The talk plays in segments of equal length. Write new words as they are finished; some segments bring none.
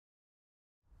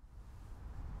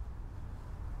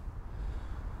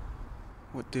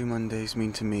What do Mondays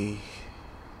mean to me?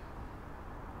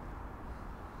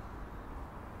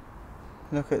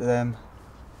 Look at them.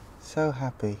 So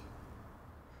happy.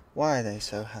 Why are they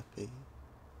so happy?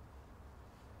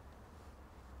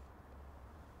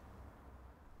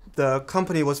 The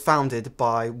company was founded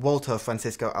by Walter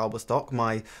Francisco Alberstock,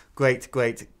 my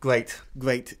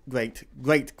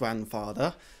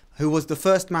great-great-great-great-great-great-grandfather, who was the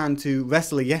first man to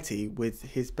wrestle a Yeti with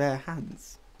his bare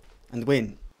hands and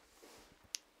win.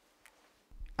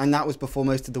 And that was before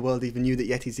most of the world even knew that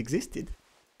Yetis existed.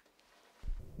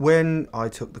 When I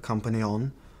took the company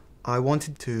on, I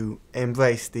wanted to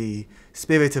embrace the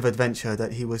spirit of adventure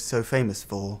that he was so famous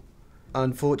for.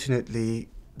 Unfortunately,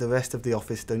 the rest of the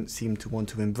office don't seem to want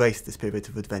to embrace the spirit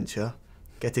of adventure.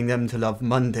 Getting them to love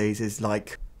Mondays is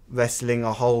like wrestling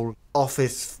a whole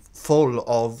office full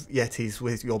of Yetis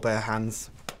with your bare hands.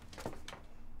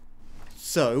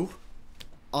 So,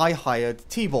 I hired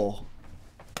Tibor.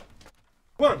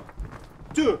 1,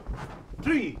 2,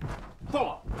 3,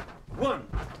 4, 1.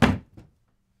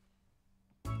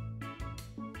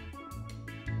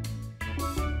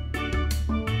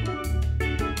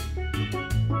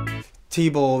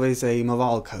 Tibor is a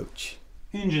morale coach.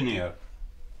 Engineer.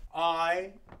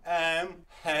 I am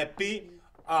happy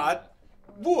at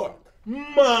work.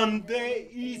 Monday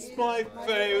is my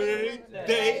favorite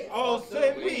day of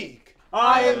the week.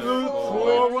 I look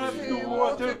forward to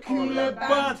water cooler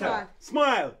banter.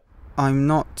 Smile. I'm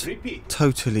not Repeat.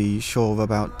 totally sure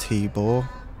about Tibor.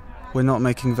 We're not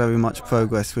making very much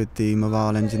progress with the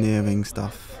morale engineering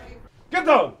stuff. Get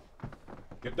down.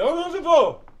 Get down on the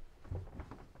floor.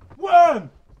 1,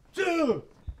 2,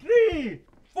 3,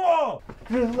 4.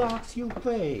 Relax your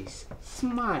face.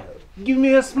 Smile. Give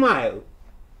me a smile.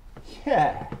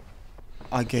 Yeah.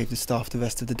 I gave the staff the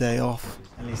rest of the day off.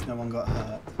 At least no one got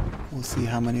hurt. We'll see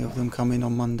how many of them come in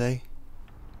on Monday.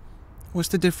 What's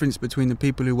the difference between the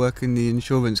people who work in the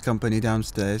insurance company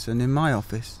downstairs and in my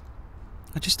office?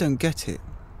 I just don't get it.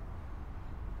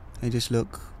 They just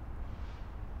look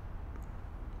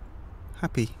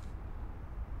happy.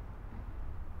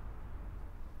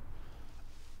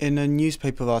 In a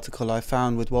newspaper article I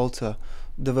found with Walter,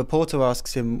 the reporter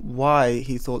asks him why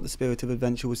he thought the spirit of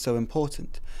adventure was so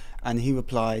important, and he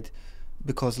replied,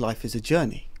 because life is a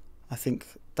journey. I think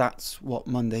that's what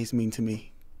Mondays mean to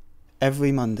me.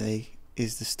 Every Monday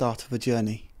is the start of a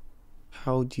journey.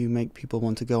 How do you make people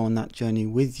want to go on that journey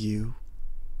with you?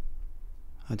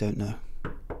 I don't know.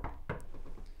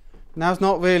 Now's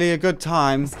not really a good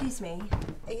time. Excuse me,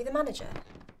 are you the manager?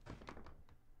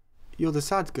 You're the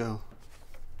sad girl.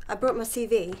 I brought my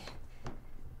CV.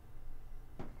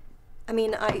 I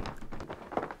mean, I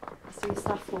saw your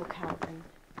staff walk out and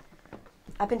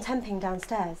I've been temping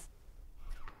downstairs.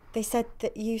 They said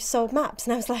that you sold maps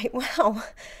and I was like, wow,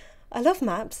 I love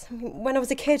maps. I mean, when I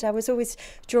was a kid, I was always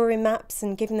drawing maps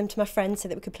and giving them to my friends so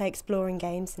that we could play exploring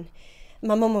games. And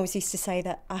my mum always used to say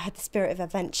that I had the spirit of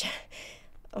adventure.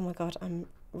 Oh my God, I'm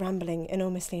rambling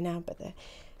enormously now, but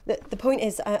the point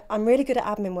is I'm really good at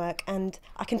admin work and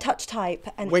I can touch type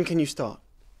and... When can you start?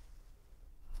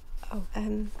 Oh,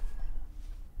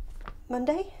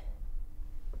 Monday?